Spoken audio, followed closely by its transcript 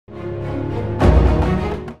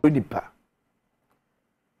onipa.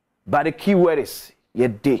 But the key word is ye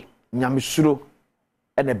de nyamesuro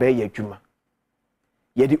ene be ye adwuma.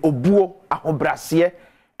 Ye di obuo ahobrase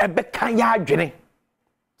ebe kan ya adwene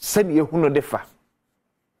se ne ehunu de fa.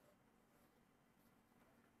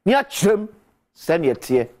 Ni achrem se ne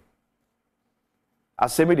tie.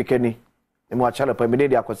 Asem di kani emu achala pa me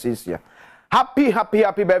de akosisia. Happy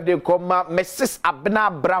birthday koma Mrs.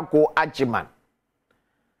 Abna Branko Ajiman.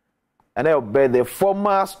 And I'll be the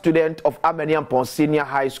former student of Ameniampon Senior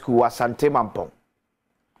High School Asante Mampong.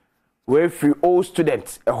 We free old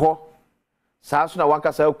students eho. Saasuna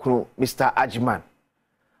wanka sa kunu Mr. Ajiman.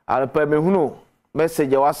 Alpa me hunu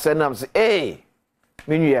message wa send say hey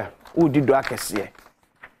minua udi do akese.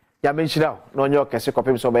 Ya menchira no nyo kese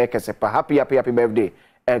kopem so be kese pa. Happy birthday.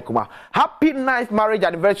 Kuma happy 9th marriage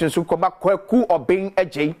anniversary so koma kwaku obin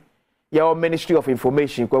eje your Ministry of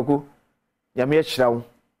Information kwaku ya me chirawo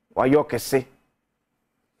wa yo kese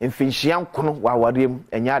mfinhyian kono wa warem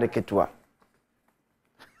enya de ketua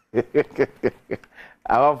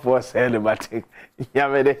our for celebrating ya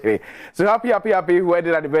me de so happy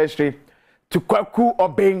wedding anniversary to kwaku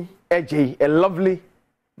obin eje, a lovely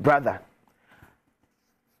brother.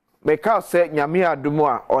 Meka say nyame adumu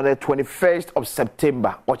a on the 21st of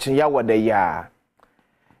September ochinya wode ya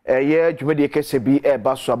ye dwumedi kese bi e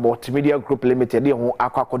baso multimedia group limited ye ho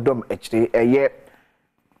akwakodom ekire ye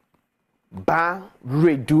ba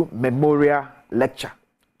redu memorial lecture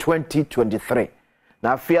 2023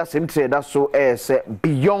 na afia semtre da so say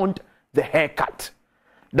beyond the haircut.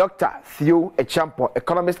 Dr. Theo Echampo,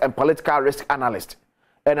 economist and political risk analyst,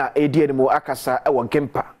 and ADN akasa e won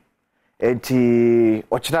kempa enti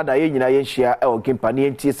ochina da ye nyina ye nhia e ogimpa ne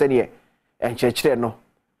enti se ne enchechire no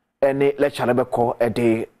ene lecture na beko e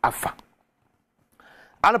de afa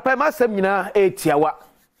anpa ma sem nyina etiawa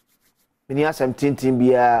mini asem tintin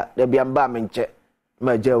bia da bia mba menche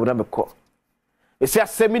ma je wura beko esi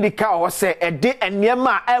asem di ka o se e de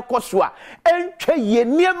eniema a ekoso a entwe ye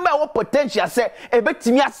niema wo potential se e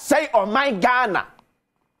betimi asai o my Ghana.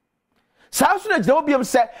 Sasu na jina obiam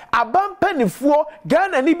se abampanifuo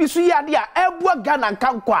Ghana ni bisu yade a ebua Ghana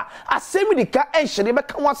nkanko a asem di ka enhyere be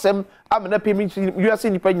kan wasem amena pemi USA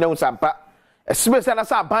nipa nyina usampa esime se na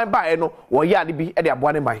sa aban bae no wo yade bi e de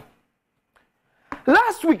aboa ne man.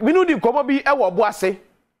 Last week minu di komo bi e wo oboase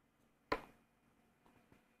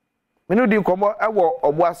minu di komo e wo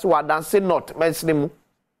oboase wa dance not mensene mu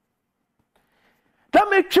da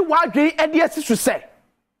metwi wadwe e de asisu se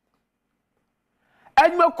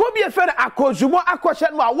and me ko bi efe na akozumo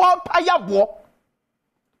akoshe no a wo payabo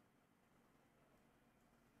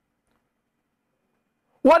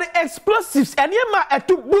what explosives and yema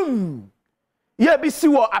etu boom ye bi si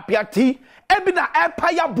wo apiati e bi na e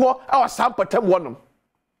payabo e o sampotem wonom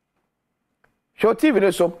show TV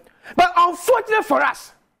no so but unfortunately for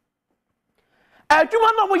us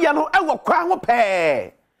adwuma no mo ye no e wo kwa ho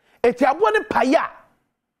pe eti abo ne paya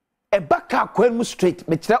e baka kwan mu straight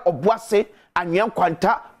me kire oboase anyen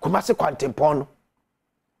kwanta kumase kwantempon no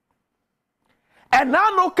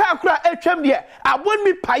ena no ka kura etwam de abon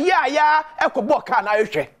mi paya ya ekobo ka na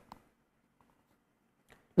ehwe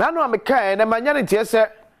na no ameka na manya ne tie se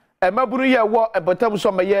emabunu ye wo ebotam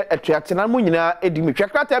so meye etuate na mo nyina edi mi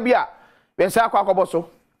hwekrata bia be sa akwa akobo so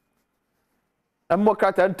emmo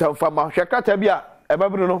krata ntamfa ma hwekrata bia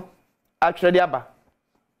emabunu no atwede aba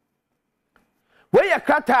we ye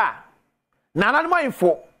krata na na mo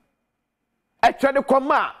info etwede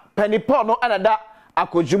koma penipon no anada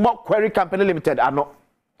akojumo quarry company limited ano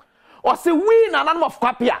o se we na nanom of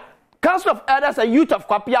Kwapia Council of Elders and Youth of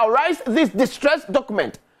Kwapia writes this distress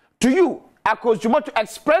document to you akojumo to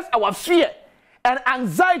express our fear and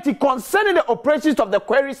anxiety concerning the operations of the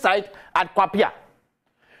quarry site at Kwapia.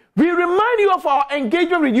 We remind you of our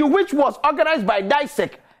engagement review which was organized by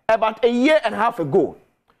DISEC about a year and a half ago.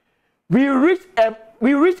 We reached an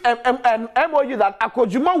MOU that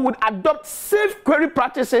Akojuma would adopt safe quarry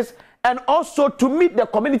practices and also to meet the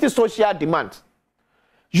community social demands.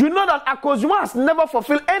 You know that Akojuma has never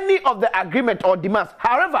fulfilled any of the agreement or demands.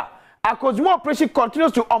 However, Akojuma operation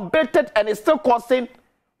continues to unabated and is still causing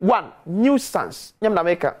one nuisance.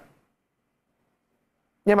 Nyamnameka.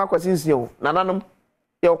 Nyama kwasinsiyo nananum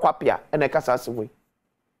yo Kwapia and ekasasiwe.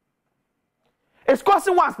 It's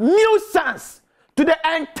causing one nuisance to the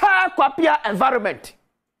entire Kwapia environment.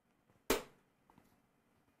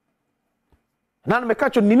 Nan me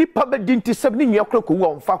kacho nini pabe dinti sebni nyakro ko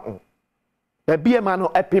wo mfa ho. Ba bia ma no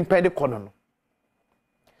epempede kono no.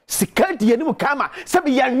 Sika die ni mu kama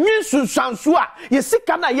sebi ya nwi sunsanso a ye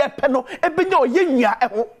sika na ye pe no ebenya oye nwia e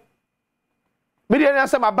ho. Me de na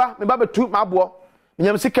se maba me ba betu mabo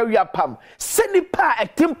Minyam sika wi apam. Seni pa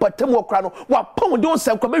etimpotem wo kra no wa pom de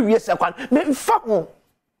onsem kwa be wie sekwan. Me mfa ho.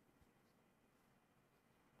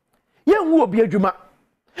 Ye nwu obi adwuma.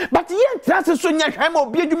 But ye ntrase so nya hwan ma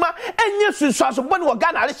obi adwuma enye sunsu aso bone wo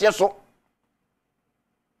Ghana ale hye so.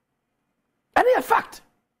 And a fact.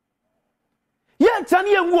 Ye ntan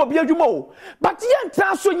ye nwu obi adwuma o. But ye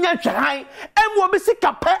ntan so nya hwan em obi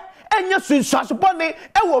sika pe enye sunsu aso bone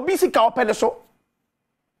e wo obi sika opene so.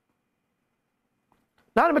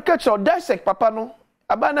 Na me catch your dissect papa no.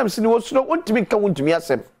 Abanam sini wo so wontimi nka wontimi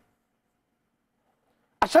asem.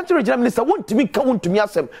 Ashanti regional minister wontimi nka wontimi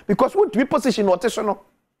asem because wontimi position wo teso no.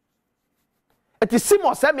 It is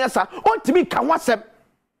Simon Semiasa wontimi nka wasem.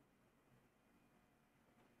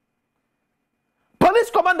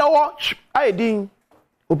 Police commander watch I din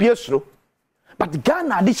obi esro. But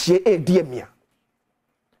Ghana this year diemia.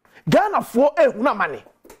 Ghana for ehuna mane.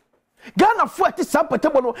 Ghana for ati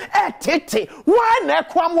sampetebo no tete why na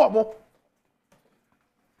kwam wo mo.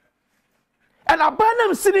 And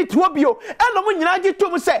abanam sini tuobio eno mo nyina gi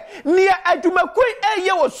tom se ne adwumakui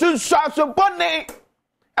eye wo sunsu aso bone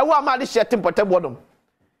e wo amade hye tempotebo no.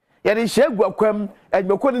 Ye ne hye guakwam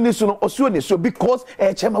adwumakui ni so no osuo ne so because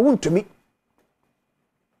chema wontumi.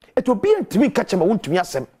 Eto bi antimi ka chema wontumi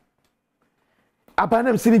asem.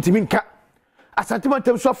 Abanam sini ntimi nka. Asantima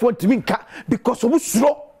tem so afo ntimi nka because omu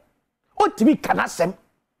suro. Ontimi kanasem.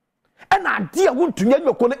 Ena ade a wontumi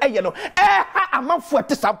adwumakui no eye no ha amafo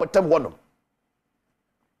ate sampotem wono.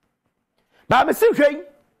 Ba me si hwen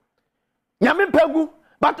nyame mpagu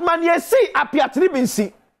but man ye si apiatri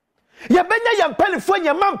binsi ye benya ye mpelifo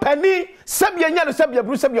nye mampani sebye nya no sebye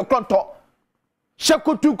bru sebye kronto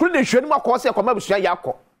shekotu kru ne hwenu akose akoma busua ya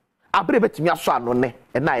akọ abere betimi aso ano ne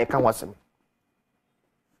na ye kan wasem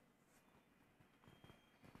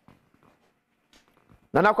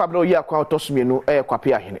nana kwa bro ye akwa otosumienu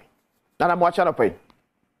kwape ahene nana mo acha no pai.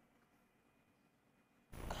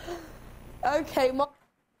 Okay,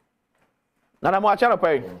 Nana mo acha no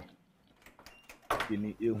pai.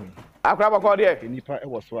 Kini ehu. Akra bako de. Kini pa e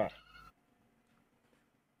wo so a.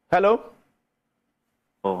 Hello?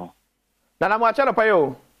 Oh. Nana mo acha no pai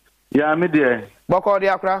o. Ya me de. Bako de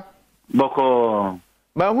akra. Boko.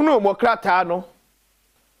 Ma hunu mo krata no.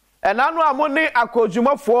 Enanu amone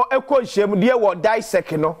akodwumafo ekonhyem de wo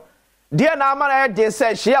dissect no. De na amana ye de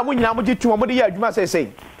se hye amu nyina mo gitu mo de ye adwuma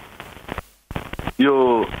sesei.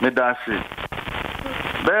 Yo, me dasi.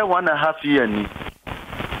 Be 1.5 year ni.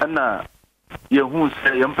 Ana ye hu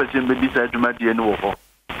se ye mpese be disa adwuma de ni wo ho.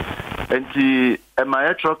 Enti e ma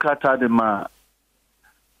ye trokata de ma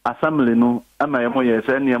assembly no ama ye mo ye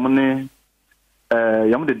se ne ye mo ne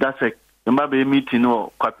ye mo de dissect mba be meeting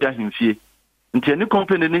no kwape ahemfie. Nti ani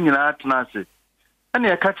company ni nyina atena ase. Ana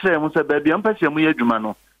ye ka kire mo se ba bia mpese mo ye adwuma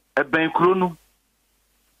no e ben kro no.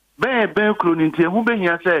 Ben kro ni nti hu be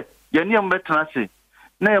hia se ye ne mo betena ase.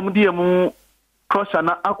 Na ye mo de ye mo crosser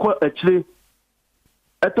na akwa achire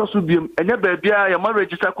etoso biem enye ba bia ye mo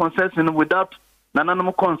register consent without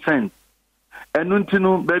nananom consent. Enu nti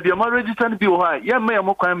no ba bia mo register bi wo ha ye ma ye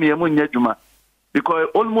mo kwan me ye mo nya adwuma because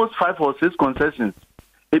almost 5 or 6 concessions.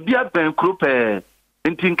 E bia ben kro pe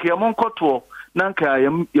nti nke mo nkoto na nka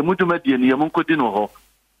ye mo dwuma die ni ye mo nkodi no ho.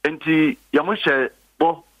 Nti ye mo hye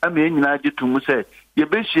bo ama nyina agitum se ye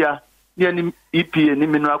behia ne ni EPA ni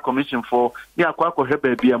Mineral Commission for ni akwa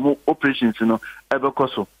hwe bia mo operations no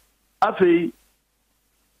ebekoso afei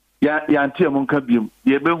ya antie mo nka biem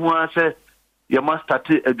ye behu ase ye mo start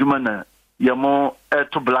adwuma na ye mo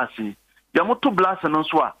to blast ye mo to blast no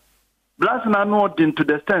so a blast na no into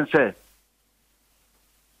the extent say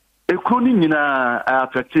ekroni nyina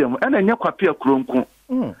affect ye mo ena nya kwape akronku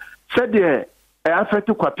said de affect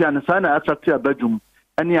kwape an sa na affect abadwum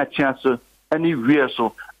ani achia so ani wie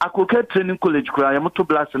so akoka training college kura ye mo to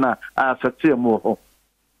blast na affect ye mo ho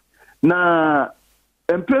na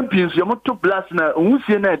empempins ye mo to blast na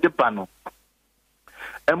onwusie na edepa no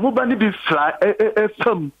emuba ni bi fly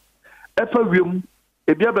fam efa wiem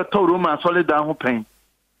ebi abeto Roma solid down ho pen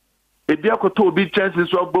ebi akoto obi chances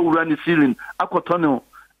so gbowura ni ceiling akoto no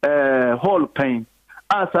hall pen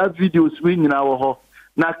asa videos we nyina wo ho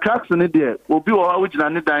na cracks ni de obi wo ha wugina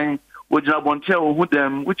ne dan wugina bonte wo hu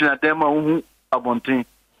dem wugina dem a wo hu abonten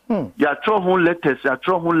ya tro hu letters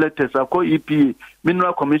akọ EPA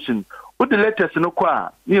Mineral Commission wo the letters no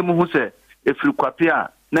kwa ni emu hu se efiri kwape a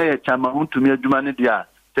na ye chama hu tumi adwuma ne dia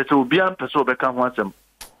tete obi an pese obeka ho asem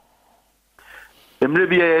emre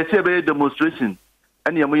bi ye se be demonstration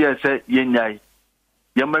ani emu ye se yenyai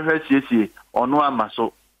ye mahwa siesie ono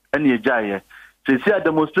amaso ani ejaye se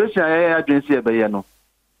demonstration ya adwensi ebe ye no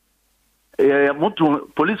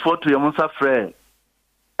mutu police photo ye munsa frɛ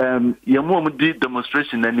ye mu di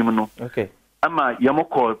demonstration nanim no okay ama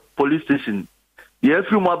yamoko police station ye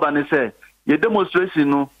free mo abane say ye demonstration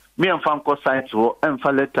no me amfa nko site ho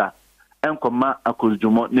emfa letter enkoma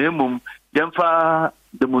akozumo na emum yemfa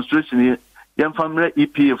demonstration yemfa mre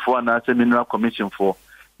EPA for na Mineral Commission for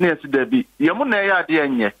na yesi dabi yemu na ya ade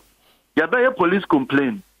enye ya be police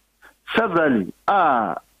complain severally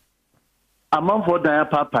among for dan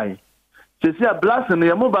papai se a blast no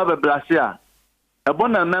yemu ba be blast a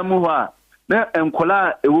ebona na mu ho a na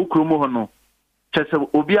enkola ewukuru mu ho no chese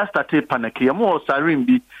obi a start panic yemu sarin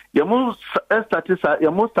bi yemu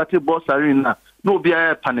start boss sarin na obi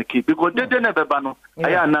a panic because they na beba no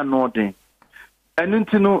aya na no den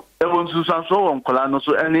enintinu ewon susanso won kola no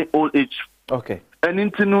so any old age okay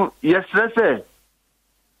enintinu yesrese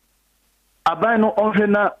abai no onhwe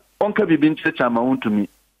na onka bibi nchecha ma wontumi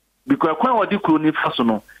because kwan wodi kuro ni faso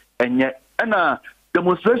no enye na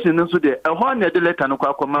demonstration nso de ehwa na de letter no kwa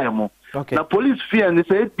akoma yemo na police fear ni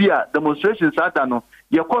say bia demonstration sada no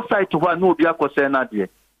ye ko site ho na obi akose na de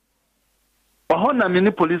ehwa na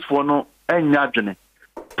mini police for no enya adwene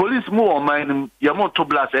police mu o man yemo to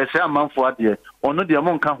blast e say amanfo ade ono de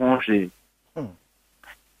yemo nka ho hwe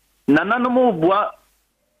nana no mu bua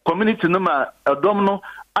community no ma Adom no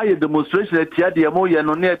aye demonstration etia de yemo ye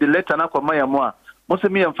no na de letter na akoma yemo a mo se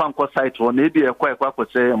me yemfa nko site ho na e bi e kwa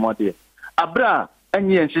akose yemo de abra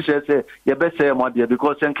enye nhihye se ye be say yemo de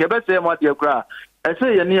because enke be say yemo de kra e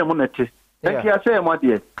say ye ne yemo nete enke ya say yemo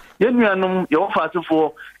de ye nuanom ye wo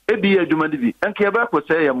faasefo e bi adwuma de bi enke be ko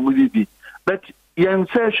say yemo bi but yen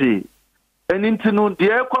say hwe enintinu de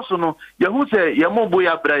ekoso no ye hu say yemo bo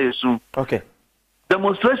ya bra yesu okay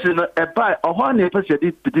demonstration no e ba oho na e pese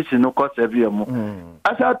di petition no cause every yemo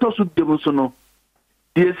asa to su demonstration no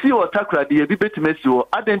de si o takra de bi betimesi o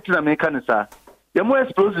adentina me kanisa yemo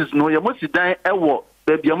explosives no yemo sidan ewo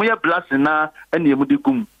baby yemo ya blast na ene yemo de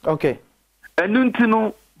kum okay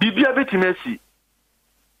enintinu bibia betimesi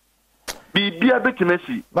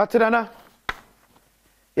batirana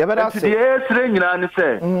yabada se ye sire nyina ne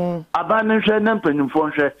se abane hwe na mpanyimfo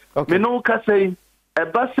hwe me no ka sei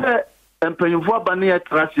eba se mpanyimfo abane ya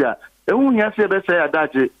trasia ehu nya se be se ya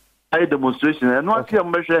daje ai demonstration no atia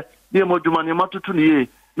mbehwe ye moduma ne matutu ne ye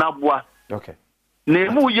na boa okay ne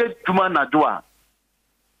mu ye duma na doa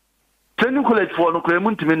training college for no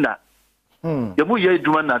kwemu ntimi na ye mu ye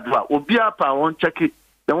duma na doa obi apa won check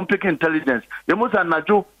ye mu pick intelligence ye mu sa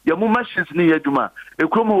najo ye mu machines ni ye duma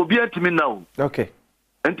ekrom obi antimi na o okay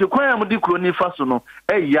enti kwaya mu di kro ni faso no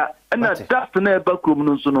eya na dust na eba krom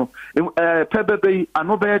no so no pebebe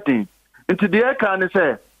ano be den enti de e ka ne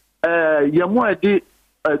se ye mu edi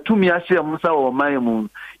tumi ahye mu sa o man mu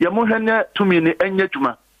ye mu hwene tumi ni enya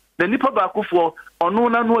dwuma na nipa ba akofo ono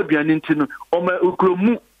na no aduane nti no o ma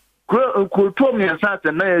ukromu kro mi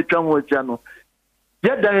asate na ya twa ho atia no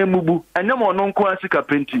ye dan emubu enyem ono nko asika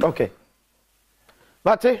penti okay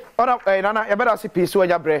bate ora nana ye beda se peace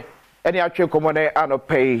onya bre ene atwe komo ne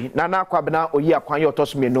anopei nana kwabena oyi akwan ye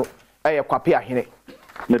otosmenu eye kwape ahene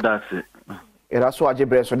me dase era so age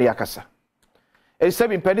bre so ne yakasa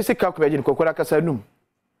esebi mpedi sika kwabe gin kokora kasa num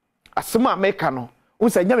asema meka no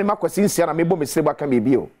unsa nyame makwasi nsia na mebo mesire baka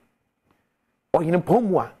mebi o ohine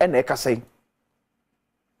pomu a ene ekasai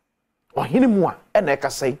ohine mu a ene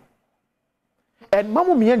ekasai en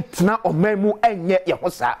mamu me ntena omamu enye ye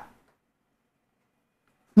hosa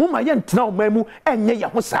mu ma ye ntena omamu enye ye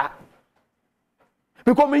hosa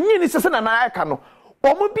because me nyini sese na na aka no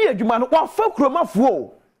omo bi adwuma no wa fa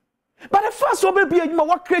kuromafuo but the first omo bi adwuma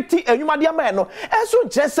wa create adwuma de ama no enso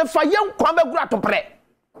nkyese fa ye nkwa begura topre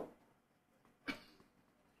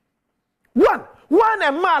one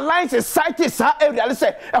a man lines is site sa area le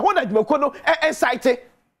say e ho na adwuma ko no e site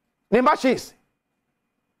ne machines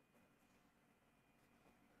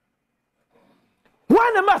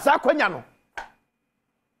one a man sa kwanya no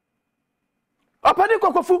opani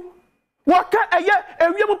kokofu waka eye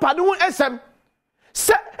ewiem pade ho esem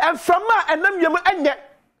se enframa enam yem enye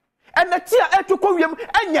enati a etoko wiem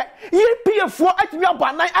enye yipefo atimi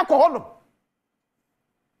abanan akohono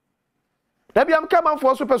da biam kama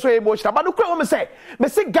mfo so peso emotion but kura wo me say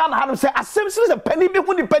Ghana ha no say asem se pani bi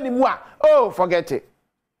hu ni pani mu a oh forget it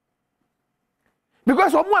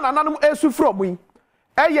because omo ananum esu from yi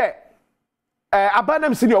eye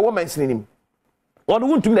abanam senior woman sinim won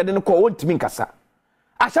wuntumi de ne ko wontumi nkasa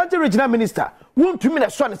Ashanti regional minister wontumi na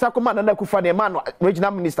so ne sakoma na kufa ne man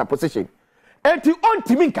regional minister position enti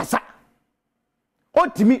ontimi nkasa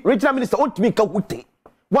ontimi regional minister ontimi nka hute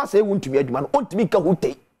once e wontumi adwuma no ontimi nka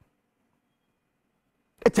hute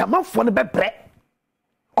eti amanfo ne bebre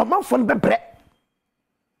omanfo ne bebre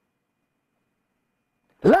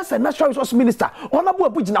last national resource minister honorable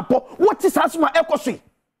abuginapo what is asuma ekosui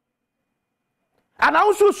And I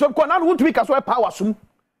also so ko na no to be ka so power sum.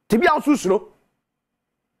 Ti bia also suro.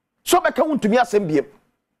 So be ka to me asem biem.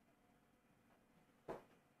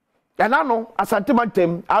 And I know asante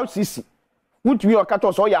mantem RCC. Would me or cat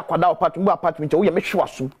or so ya kwada apartment we me hwe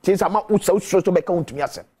asum. Ti say ma so be ka to me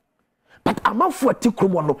asem. But amafo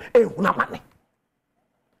atikrom no ehuna mane.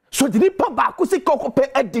 So the nipa ba ko si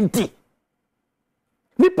kokope edinti.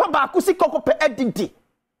 Nipa ba ko si kokope edinti.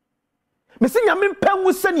 Me se nyame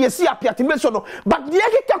mpanwu se ne yesi apiate me so no, but the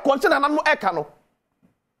ekeka konse na no eka no.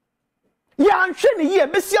 Ya anhwe ne ye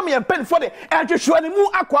besia me mpan for the ehwehwe ne mu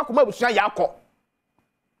akwa busua ya akọ.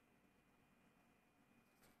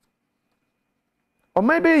 O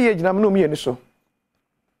maybe ye gina me no me ni so.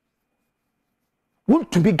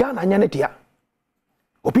 Want to be Ghana anya ne dia.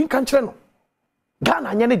 Obi kan kire no. Ghana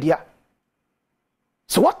anya ne dia.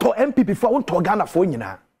 So what to MPP for want to Ghana for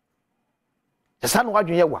nyina. Se sa no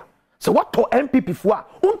wadwen ye wa. So what to MPP for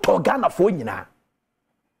want to Ghana for nyina.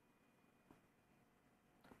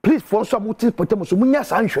 Please for some muti potemo so munya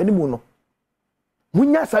sa nhwe ni mu no.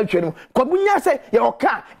 Munya sa nhwe ni mu. Ko munya se ye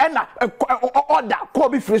oka e na order ko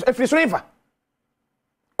bi free river.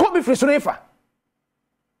 Ko bi free river.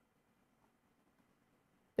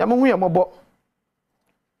 Ya mo hu ya mobo.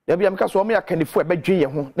 Ya bia mka so o me akanifo e bedwe ye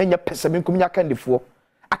ho na nya pese me nkum nya akanifo.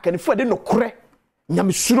 Akanifo de no korɛ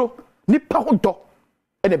nyamsuro nipa ho dɔ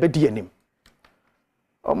ene bedi anim.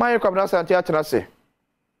 O maye kwabna santi atena se.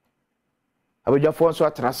 Abejafo nso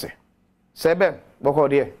atena se. Sebe boko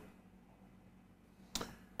de.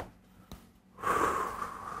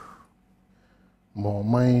 Mo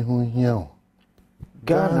mai hu hia.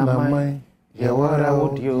 Ghana mai yawara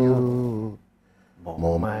odio.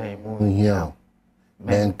 Mo mai hu hia.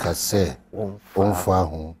 Men kase onfa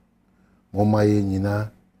ho. Mo mai nyina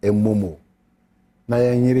emomo. Na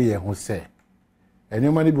ya nyiri ye ho se.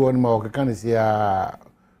 Enema ni bi won ma okaka ne se a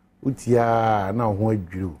utia na ho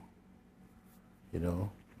adwuru. You know,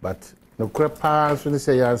 but no crepa so ne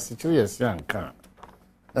say ya sikiri yes anka.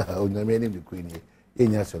 Onyame ni bi kwini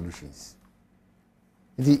enya solutions.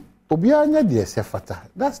 The obi anya de se fata.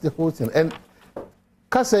 That's the whole thing. And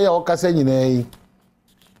kase ya okase nyina yi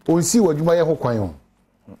onsi wadwuma ye ho kwan ho.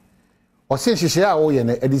 Ose hihye a wo ye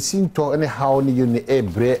na edisinto ne how ne you ne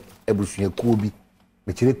ebre ebusuakuo bi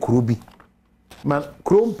me kire kuro bi man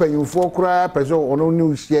kuro mpanyimfo kura person ono ne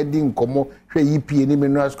uhye di nkomo hwe EPA ni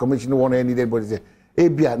minerals commission won any dead body say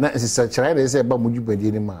ebia na nsisa kire na say ba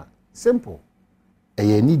mudwubadi ni ma simple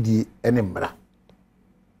eye ni di ene mra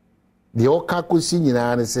de oka kosi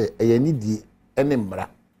nyina ne say eye ni di ene mra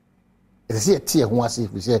say tie ho ase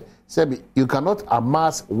we say you cannot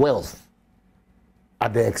amass wealth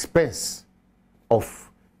at the expense of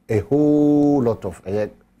a whole lot of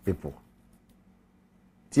people.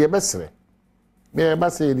 Tie besre. Me ba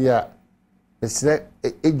say dia besre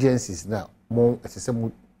agencies now more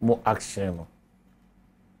more action no.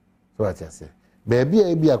 So what I say. Baby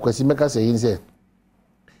e bia kwasi meka say yin say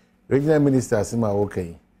regional minister Asem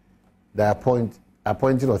okay. The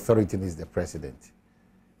appointing authority is the president.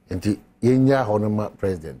 And yenya honoma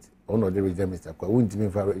president. One of the regional minister kwa wuntimi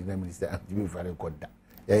fa regional minister antimi fa record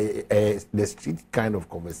the street kind of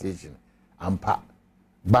conversation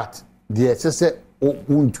but the say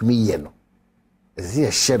wuntimi ye no ese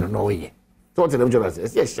ye share no ye so what them just say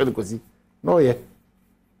ese ye share kosi no ye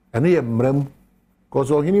anu ye mram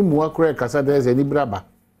cause ohini mu akra kasa there is any braba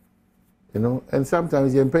you know and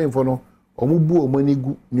sometimes you paying for no omubu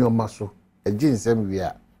omanigu ni omaso ejin sem wi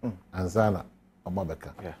a ansana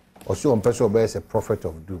omabeka also on person obey a prophet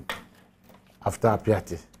of doom after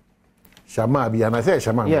apiate shama bi and I say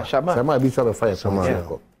shama bi so be fire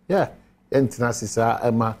shama yeah entina sisa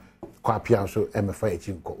ema kwa apia so ema fire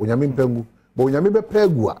chinko onyame mpangu bo onyame be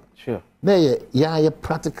pegu a sure na ye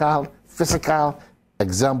practical physical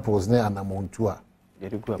examples na anamontu a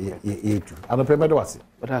yetu anope medo wase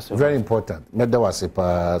very important medo wase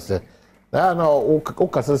pa say na no o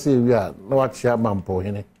kasa say wi a na wa chia mampo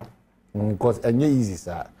hene because enye easy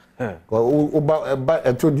sir. O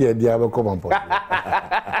ba to dia be come on.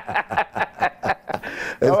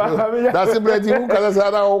 That's it, brother. You can say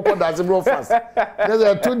that o ko that's bro fast.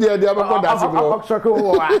 There's to dia be come that's bro.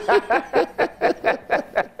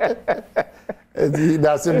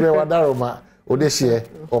 That's it bro wadaroma. O de share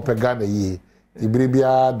o pegana yi.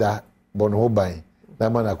 Ibiribia da bon ho ban. Na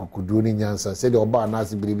ma na kukudu ni nyansa. Say the oba na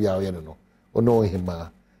sibiribia o ye no. O no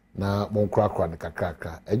hima. Na mon krakra ne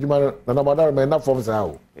kakraka adwuma na madar me na form sa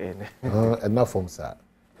o na form sa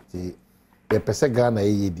ti e pese Ghana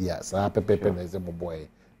ye dia sa pepepe na ze boy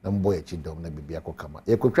na mboy chi dom na bibia kokama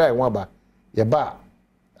ye kotwa e waba ye ba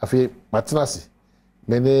afi matenasi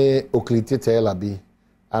me ne okliti tela bi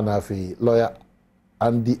ana afi lawyer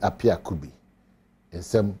Andy Apia Kubi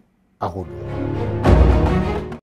nsɛm ahodoɔ